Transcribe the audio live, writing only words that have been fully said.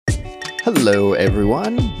Hello,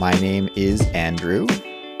 everyone. My name is Andrew.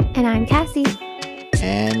 And I'm Kassy.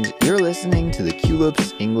 And you're listening to the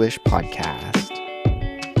Culips English Podcast.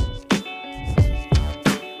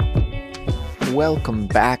 Welcome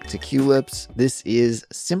back to Culips. This is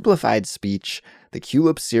Simplified Speech, the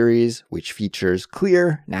Culips series, which features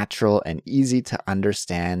clear, natural, and easy to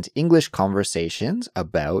understand English conversations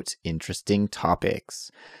about interesting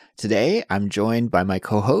topics. Today, I'm joined by my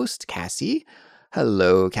co-host, Kassy.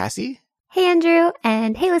 Hello, Kassy. Hey, Andrew,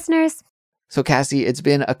 and hey, listeners. So, Kassy, it's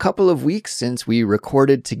been a couple of weeks since we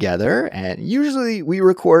recorded together, and usually we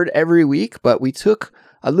record every week, but we took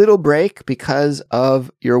a little break because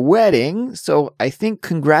of your wedding, so I think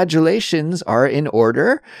congratulations are in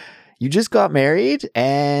order. You just got married,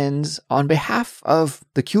 and on behalf of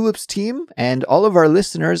the Culips team and all of our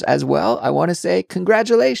listeners as well, I want to say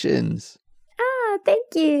congratulations.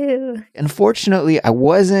 Thank you. Unfortunately, I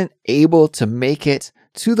wasn't able to make it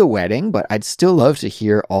to the wedding, but I'd still love to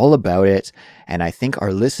hear all about it. And I think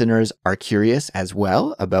our listeners are curious as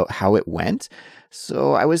well about how it went.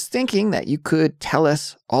 So I was thinking that you could tell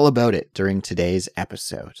us all about it during today's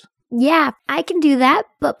episode. Yeah, I can do that.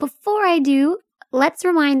 But before I do, let's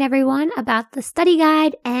remind everyone about the study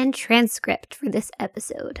guide and transcript for this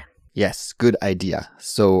episode. Yes, good idea.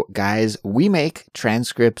 So guys, we make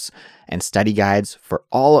transcripts and study guides for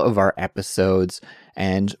all of our episodes,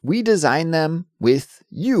 and we design them with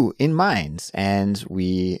you in mind, and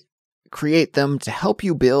we create them to help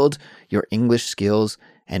you build your English skills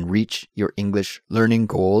and reach your English learning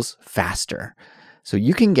goals faster. So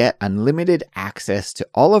you can get unlimited access to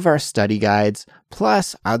all of our study guides,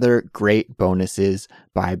 plus other great bonuses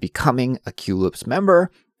by becoming a Culips member.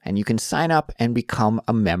 And you can sign up and become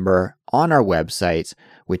a member on our website,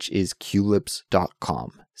 which is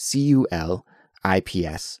culips.com, culips.com.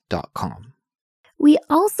 We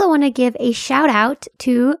also want to give a shout out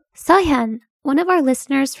to Seohyun, one of our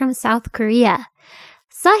listeners from South Korea.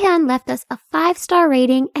 Seohyun left us a 5-star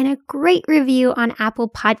rating and a great review on Apple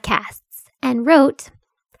Podcasts and wrote,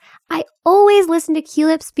 "I always listen to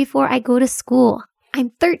Culips before I go to school.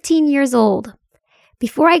 I'm 13 years old.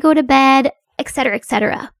 Before I go to bed, etc.,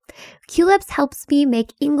 etc. Culips helps me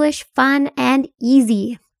make English fun and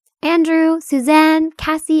easy. Andrew, Suzanne,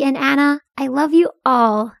 Kassy, and Anna, I love you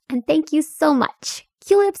all, and thank you so much.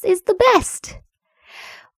 Culips is the best."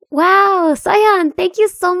 Wow, Seohyun, thank you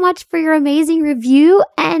so much for your amazing review,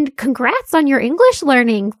 and congrats on your English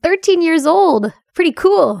learning. 13 years old. Pretty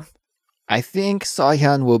cool. I think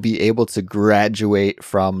Seohyun will be able to graduate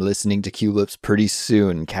from listening to Culips pretty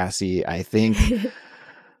soon, Kassy. I think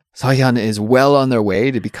Seohyun is well on their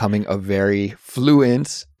way to becoming a very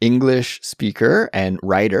fluent English speaker and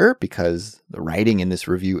writer, because the writing in this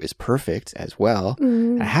review is perfect as well.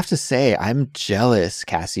 I have to say, I'm jealous,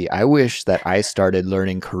 Kassy. I wish that I started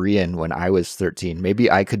learning Korean when I was 13.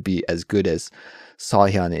 Maybe I could be as good as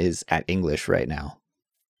Seohyun is at English right now.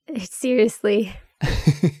 Seriously.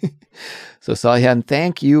 So Seohyun,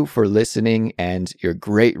 thank you for listening and your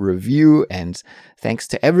great review, and thanks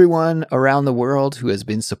to everyone around the world who has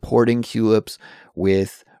been supporting Culips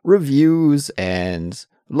with reviews and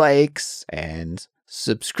likes and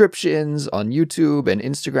subscriptions on YouTube and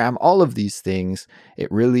Instagram, all of these things.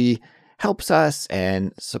 It really helps us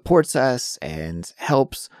and supports us and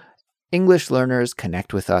helps English learners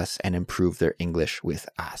connect with us and improve their English with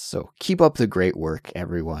us. So keep up the great work,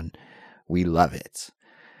 everyone. We love it.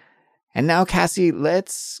 And now, Kassy,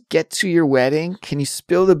 let's get to your wedding. Can you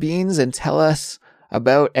spill the beans and tell us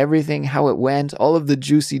about everything, how it went, all of the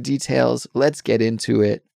juicy details? Let's get into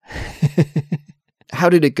it. How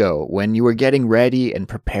did it go when you were getting ready and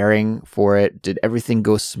preparing for it? Did everything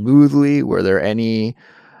go smoothly? Were there any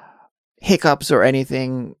hiccups or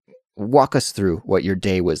anything? Walk us through what your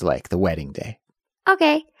day was like, the wedding day.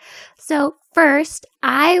 Okay, so first,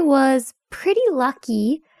 I was pretty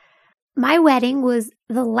lucky. My wedding was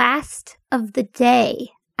the last of the day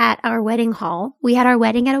at our wedding hall. We had our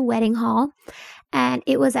wedding at a wedding hall, and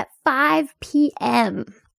it was at 5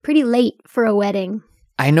 p.m. Pretty late for a wedding.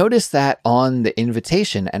 I noticed that on the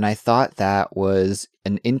invitation, and I thought that was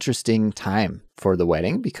an interesting time for the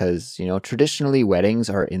wedding because, traditionally weddings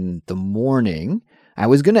are in the morning. I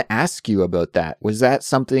was going to ask you about that. Was that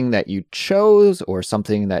something that you chose or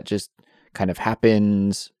something that just kind of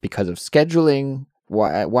happened because of scheduling?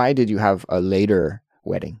 Why did you have a later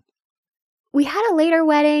wedding? We had a later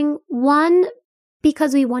wedding, one,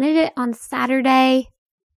 because we wanted it on Saturday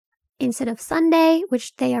instead of Sunday,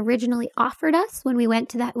 which they originally offered us when we went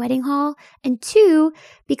to that wedding hall, and 2,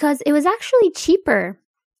 because it was actually cheaper,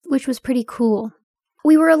 which was pretty cool.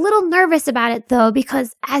 We were a little nervous about it, though,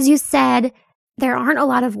 because, as you said, there aren't a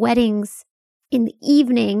lot of weddings in the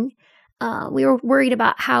evening. we were worried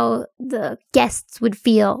about how the guests would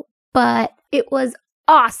feel, but it was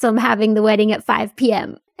awesome having the wedding at 5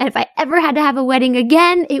 p.m. And if I ever had to have a wedding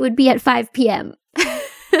again, it would be at 5 p.m.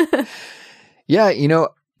 Yeah,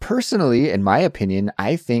 personally, in my opinion,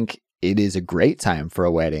 I think it is a great time for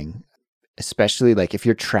a wedding, especially like if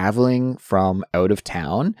you're traveling from out of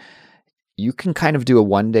town. You can kind of do a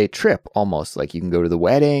one-day trip almost. Like you can go to the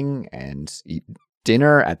wedding and eat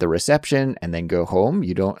dinner at the reception and then go home.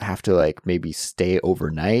 You don't have to like maybe stay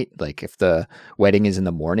overnight. Like if the wedding is in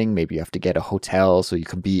the morning, maybe you have to get a hotel so you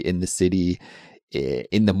can be in the city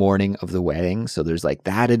in the morning of the wedding. So there's like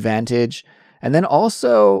that advantage. And then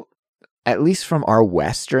also, at least from our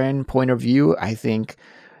Western point of view, I think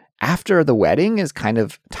after the wedding is kind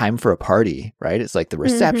of time for a party, right? It's like the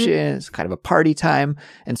reception, it's kind of a party time.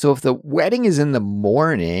 And so if the wedding is in the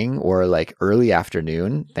morning or like early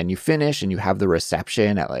afternoon, then you finish and you have the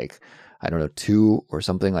reception at like, I don't know, 2 or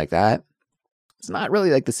something like that. It's not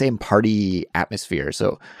really like the same party atmosphere.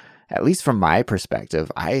 So at least from my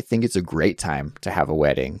perspective, I think it's a great time to have a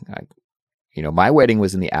wedding. My wedding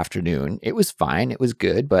was in the afternoon. It was fine. It was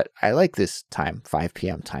good, but I like this time, 5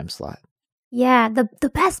 p.m. time slot. Yeah,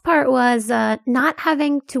 the best part was not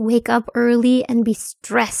having to wake up early and be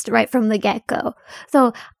stressed right from the get-go.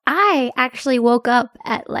 So I actually woke up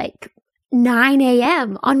at like 9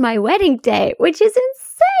 a.m. on my wedding day, which is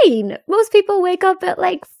insane. Most people wake up at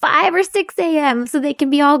like 5 or 6 a.m. so they can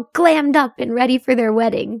be all glammed up and ready for their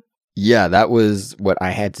wedding. Yeah, that was what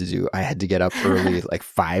I had to do. I had to get up early, like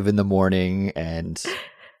 5 in the morning, and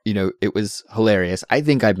it was hilarious. I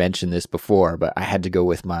think I mentioned this before, but I had to go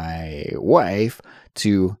with my wife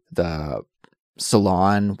to the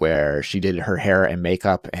salon where she did her hair and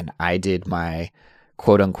makeup, and I did my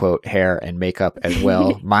quote unquote hair and makeup as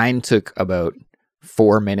well. Mine took about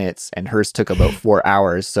 4 minutes and hers took about 4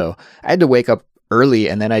 hours. So I had to wake up early,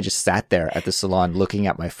 and then I just sat there at the salon looking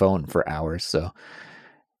at my phone for hours. So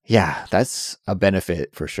yeah, that's a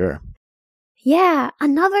benefit for sure. Yeah,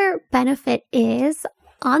 another benefit is,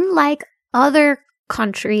 unlike other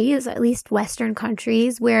countries, at least Western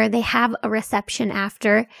countries, where they have a reception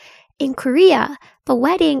after, in Korea, the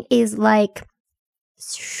wedding is like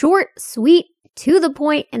short, sweet, to the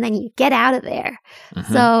point, and then you get out of there.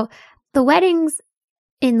 So the weddings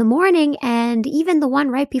in the morning and even the one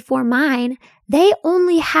right before mine, they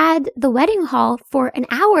only had the wedding hall for an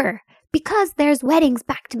hour because there's weddings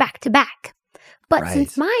back to back to back. But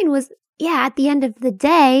since mine was at the end of the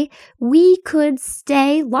day, we could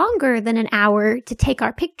stay longer than an hour to take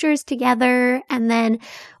our pictures together. And then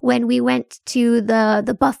when we went to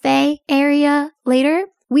the buffet area later,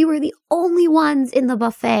 we were the only ones in the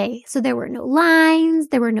buffet. So there were no lines,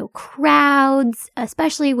 there were no crowds,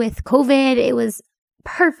 especially with COVID. It was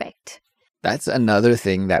perfect. That's another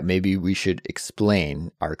thing that maybe we should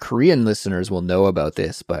explain. Our Korean listeners will know about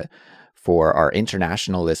this, but for our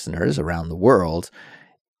international listeners around the world,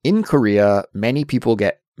 in Korea, many people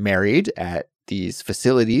get married at these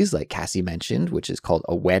facilities like Kassy mentioned, which is called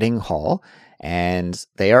a wedding hall, and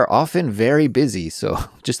they are often very busy. So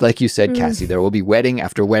just like you said, Kassy, there will be wedding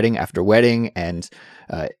after wedding after wedding, and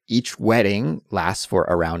each wedding lasts for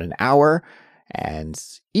around an hour, and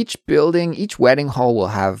each wedding hall will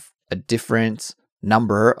have a different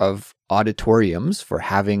number of auditoriums for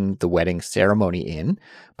having the wedding ceremony in,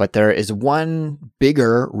 but there is one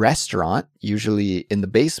bigger restaurant, usually in the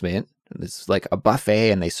basement. It's like a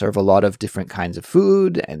buffet, and they serve a lot of different kinds of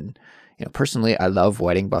food. And personally, I love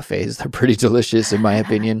wedding buffets. They're pretty delicious in my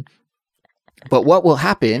opinion. But what will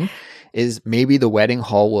happen is maybe the wedding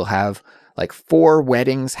hall will have like 4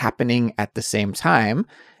 weddings happening at the same time,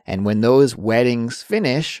 and when those weddings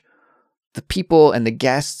finish, the people and the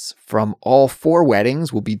guests from all 4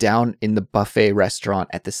 weddings will be down in the buffet restaurant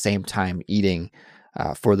at the same time eating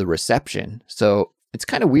for the reception. So it's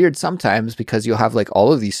kind of weird sometimes because you'll have like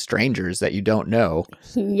all of these strangers that you don't know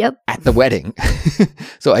at the wedding.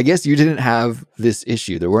 So I guess you didn't have this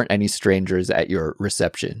issue. There weren't any strangers at your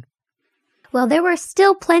reception. Well, there were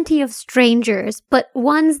still plenty of strangers, but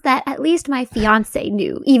ones that at least my fiance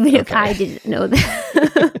knew, even if I didn't know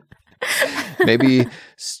them. Maybe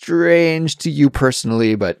strange to you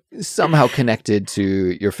personally, but somehow connected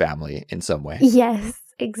to your family in some way. Yes,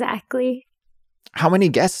 exactly. How many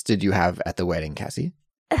guests did you have at the wedding, Kassy?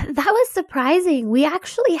 That was surprising. We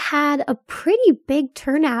actually had a pretty big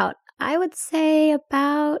turnout. I would say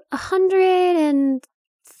about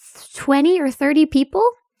 120 or 30 people,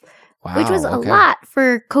 which was a lot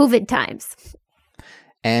for COVID times.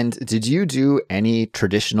 And did you do any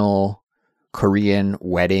traditional Korean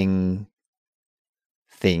wedding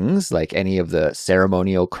things, like any of the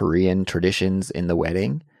ceremonial Korean traditions in the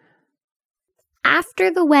wedding?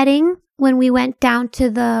 After the wedding, when we went down to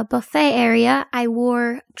the buffet area, I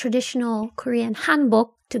wore traditional Korean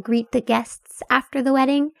hanbok to greet the guests after the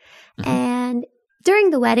wedding. And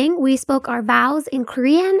during the wedding, we spoke our vows in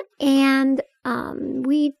Korean, and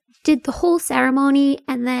we did the whole ceremony.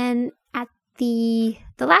 And then at the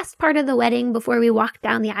last part of the wedding, before we walked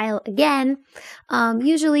down the aisle again,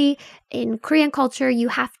 usually in Korean culture, you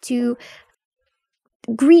have to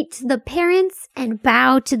greet the parents and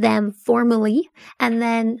bow to them formally, and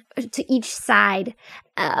then to each side,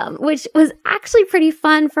 which was actually pretty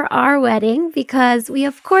fun for our wedding because we,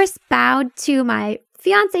 of course, bowed to my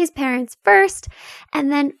fiance's parents first,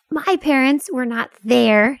 and then my parents were not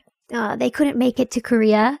there. They couldn't make it to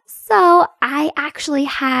Korea. So I actually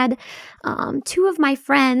had two of my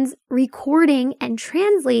friends recording and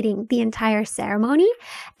translating the entire ceremony.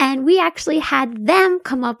 And we actually had them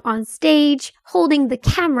come up on stage holding the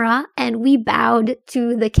camera, and we bowed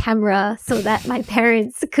to the camera so that my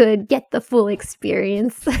parents could get the full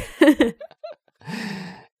experience.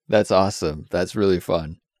 That's awesome. That's really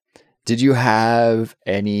fun. Did you have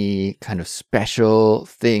any kind of special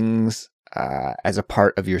things as a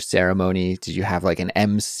part of your ceremony? Did you have like an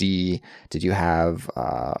MC? Did you have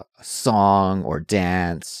a song or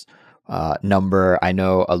dance number? I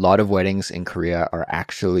know a lot of weddings in Korea are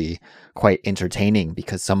actually quite entertaining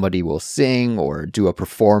because somebody will sing or do a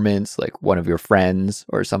performance, like one of your friends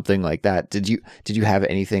or something like that. Did you have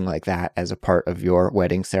anything like that as a part of your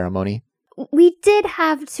wedding ceremony? We did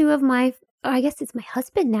have I guess it's my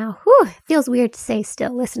husband now. Whew, it feels weird to say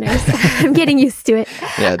still, listeners. I'm getting used to it.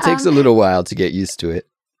 Yeah, it takes a little while to get used to it.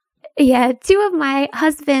 Yeah, two of my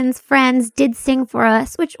husband's friends did sing for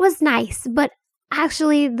us, which was nice. But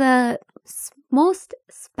actually, the most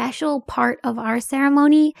special part of our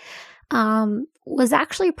ceremony was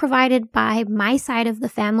actually provided by my side of the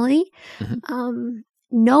family.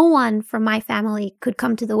 No one from my family could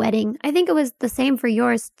come to the wedding. I think it was the same for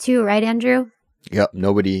yours too, right, Andrew? Yep,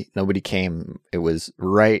 nobody came. It was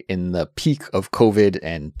right in the peak of COVID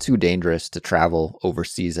and too dangerous to travel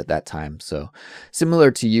overseas at that time. So similar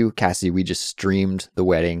to you, Kassy, we just streamed the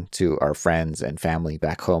wedding to our friends and family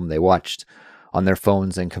back home. They watched on their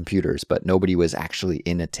phones and computers, but nobody was actually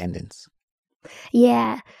in attendance.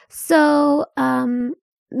 Yeah. So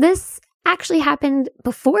this actually happened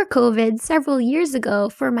before COVID several years ago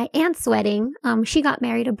for my aunt's wedding. She got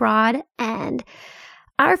married abroad, and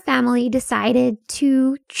our family decided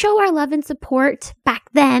to show our love and support back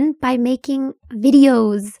then by making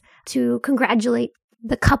videos to congratulate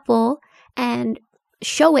the couple and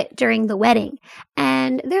show it during the wedding.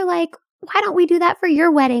 And they're like, why don't we do that for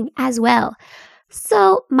your wedding as well?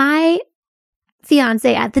 So my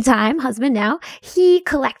fiance at the time, husband now, he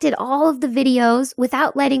collected all of the videos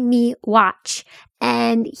without letting me watch.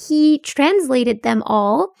 And he translated them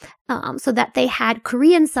all so that they had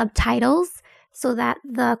Korean subtitles, so that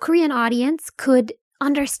the Korean audience could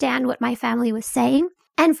understand what my family was saying,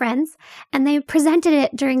 and friends, and they presented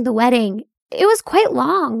it during the wedding. It was quite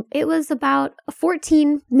long. It was about a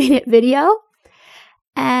 14-minute video,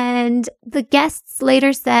 and the guests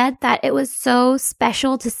later said that it was so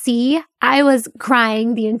special to see. I was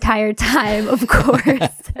crying the entire time, of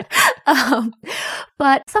course.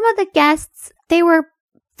 But some of the guests, they were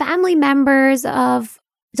family members of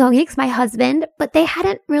Dongik, my husband, but they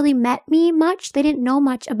hadn't really met me much. They didn't know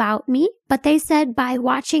much about me, but they said by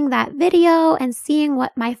watching that video and seeing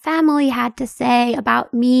what my family had to say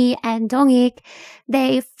about me and Dongik,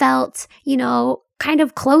 they felt, kind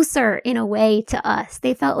of closer in a way to us.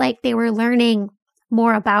 They felt like they were learning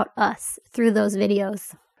more about us through those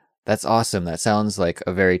videos. That's awesome. That sounds like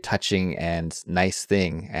a very touching and nice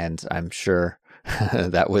thing, and I'm sure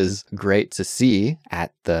that was great to see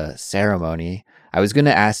at the ceremony. I was going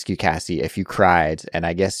to ask you, Kassy, if you cried, and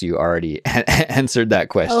I guess you already answered that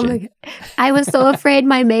question. Oh my God. I was so afraid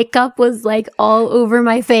my makeup was like all over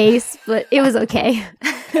my face, but it was okay.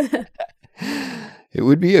 It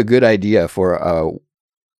would be a good idea for a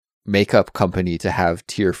makeup company to have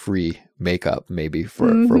tear-free makeup, maybe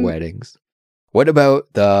for weddings. What about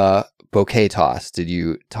the bouquet toss? Did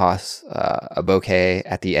you toss a bouquet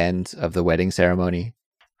at the end of the wedding ceremony?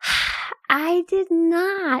 I did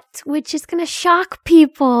not, which is going to shock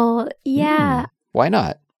people. Yeah. Why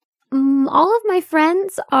not? All of my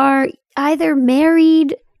friends are either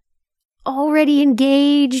married, already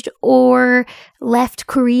engaged, or left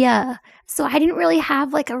Korea. So I didn't really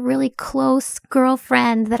have like a really close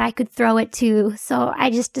girlfriend that I could throw it to. So I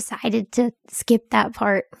just decided to skip that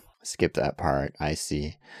part. Skip that part. I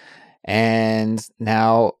see. And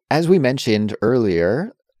now, as we mentioned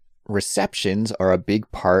earlier, receptions are a big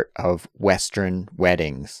part of Western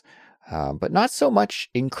weddings. but not so much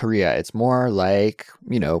in Korea. It's more like,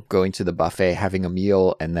 going to the buffet, having a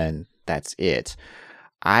meal, and then that's it.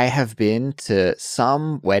 I have been to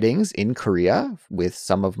some weddings in Korea with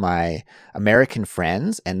some of my American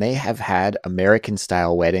friends, and they have had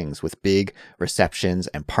American-style weddings with big receptions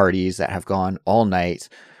and parties that have gone all night.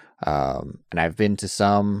 And I've been to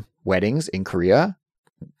some weddings in Korea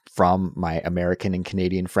from my American and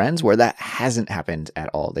Canadian friends where that hasn't happened at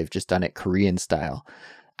all. They've just done it Korean style.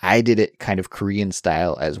 I did it kind of Korean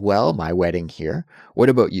style as well, my wedding here. What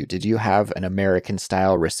about you? Did you have an American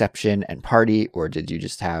style reception and party, or did you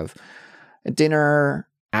just have a dinner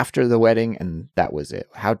after the wedding and that was it?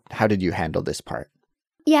 How did you handle this part?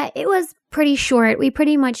 Yeah, it was pretty short. We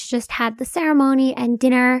pretty much just had the ceremony and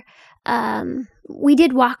dinner. We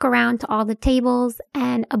did walk around to all the tables,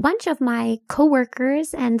 and a bunch of my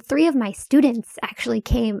coworkers and 3 of my students actually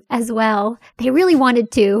came as well. They really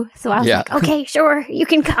wanted to, so I was like, okay, sure, you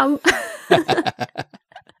can come.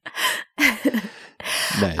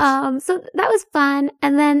 Nice. So that was fun.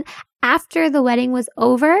 And then after the wedding was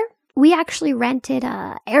over, we actually rented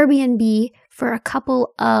a Airbnb for a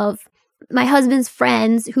couple of my husband's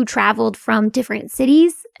friends who traveled from different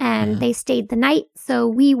cities, and they stayed the night. So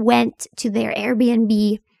we went to their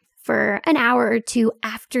Airbnb for an hour or 2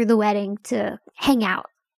 after the wedding to hang out.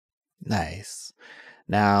 Nice.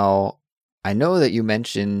 Now, I know that you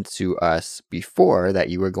mentioned to us before that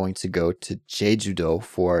you were going to go to Jeju-do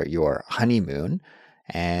for your honeymoon.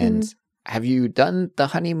 And have you done the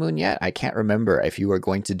honeymoon yet? I can't remember if you were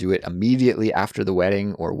going to do it immediately after the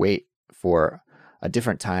wedding or wait for a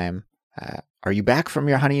different time. Are you back from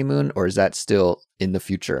your honeymoon, or is that still in the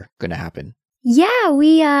future going to happen? Yeah,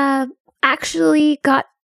 we actually got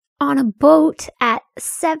on a boat at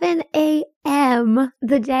 7 a.m.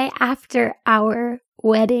 the day after our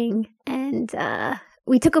wedding. And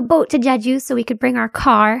we took a boat to Jeju so we could bring our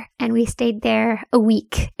car, and we stayed there a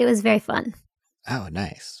week. It was very fun. Oh,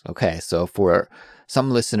 nice. Okay, so for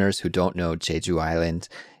some listeners who don't know, Jeju Island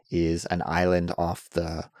is an island off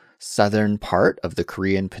the southern part of the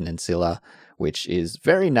Korean peninsula, which is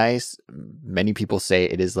very nice. Many people say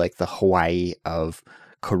it is like the Hawaii of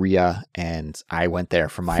Korea, and I went there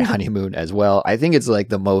for my honeymoon as well. I think it's like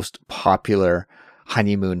the most popular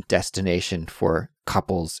honeymoon destination for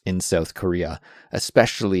couples in South Korea,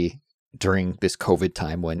 especially during this COVID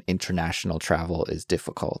time when international travel is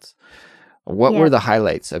difficult. What were the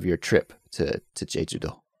highlights of your trip to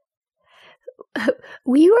Jeju-do?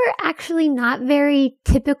 We were actually not very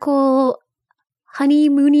typical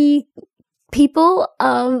honeymoony people.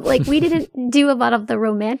 We didn't do a lot of the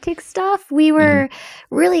romantic stuff. We were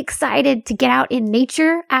really excited to get out in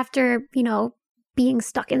nature after, being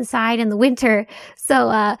stuck inside in the winter.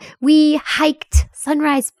 So we hiked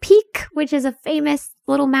Sunrise Peak, which is a famous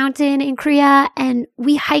little mountain in Korea, and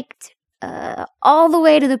we hiked all the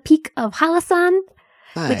way to the peak of Hallasan,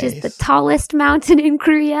 which is the tallest mountain in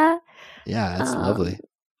Korea. Yeah, that's lovely.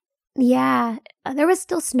 Yeah, there was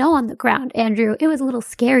still snow on the ground, Andrew. It was a little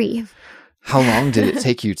scary. How long did it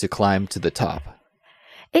take you to climb to the top?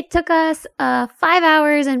 It took us 5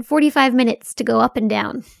 hours and 45 minutes to go up and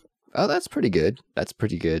down. Oh, that's pretty good.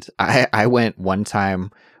 I went one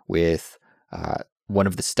time with one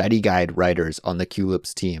of the study guide writers on the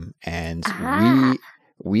Culips team, and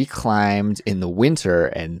we climbed in the winter,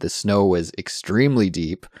 and the snow was extremely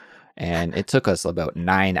deep, and it took us about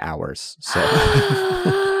 9 hours. So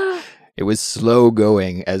it was slow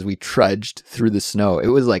going as we trudged through the snow. It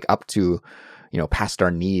was like up to, past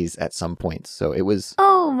our knees at some points. So it was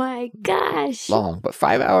oh my gosh, long, but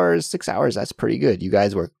 5 hours, 6 hours, that's pretty good. You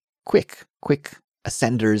guys were quick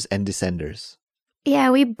ascenders and descenders.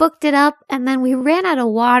 Yeah, we booked it up, and then we ran out of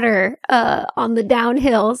water on the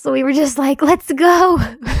downhill. So we were just like, let's go.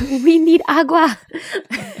 We need agua.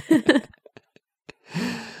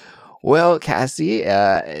 Well, Kassy,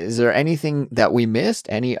 is there anything that we missed?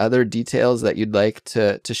 Any other details that you'd like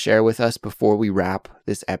to share with us before we wrap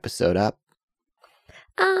this episode up?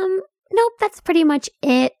 Nope, that's pretty much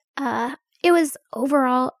it. It was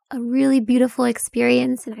overall a really beautiful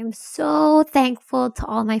experience, and I'm so thankful to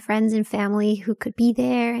all my friends and family who could be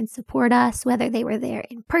there and support us, whether they were there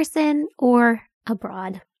in person or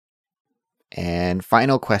abroad. And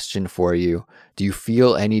final question for you. Do you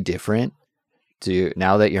feel any different?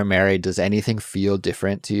 Now that you're married, does anything feel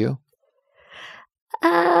different to you?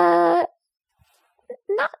 Not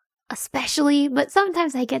especially, but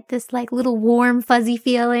sometimes I get this little warm, fuzzy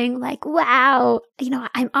feeling like, wow,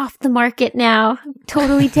 I'm off the market now. I'm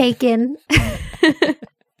totally taken.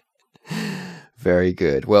 Very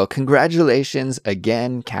good. Well, congratulations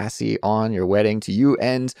again, Kassy, on your wedding, to you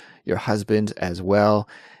and your husband as well.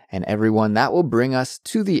 And everyone, that will bring us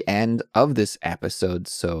to the end of this episode.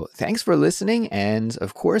 So thanks for listening. And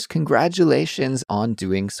of course, congratulations on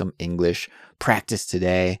doing some English practice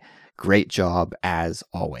today. Great job as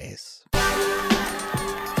always.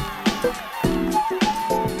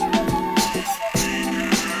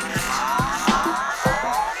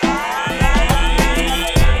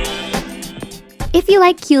 If you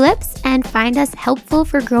like Culips and find us helpful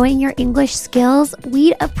for growing your English skills,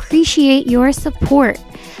 we'd appreciate your support.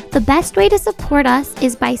 The best way to support us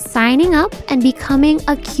is by signing up and becoming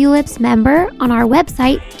a Culips member on our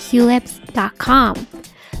website, culips.com.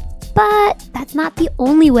 But that's not the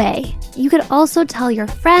only way. You could also tell your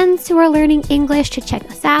friends who are learning English to check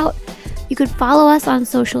us out. You could follow us on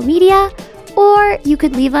social media, or you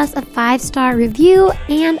could leave us a 5-star review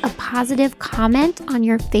and a positive comment on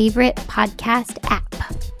your favorite podcast app.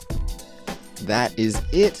 That is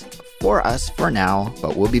it for us for now,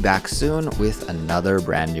 but we'll be back soon with another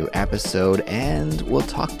brand new episode, and we'll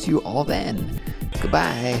talk to you all then.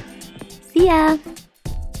 Goodbye. See ya.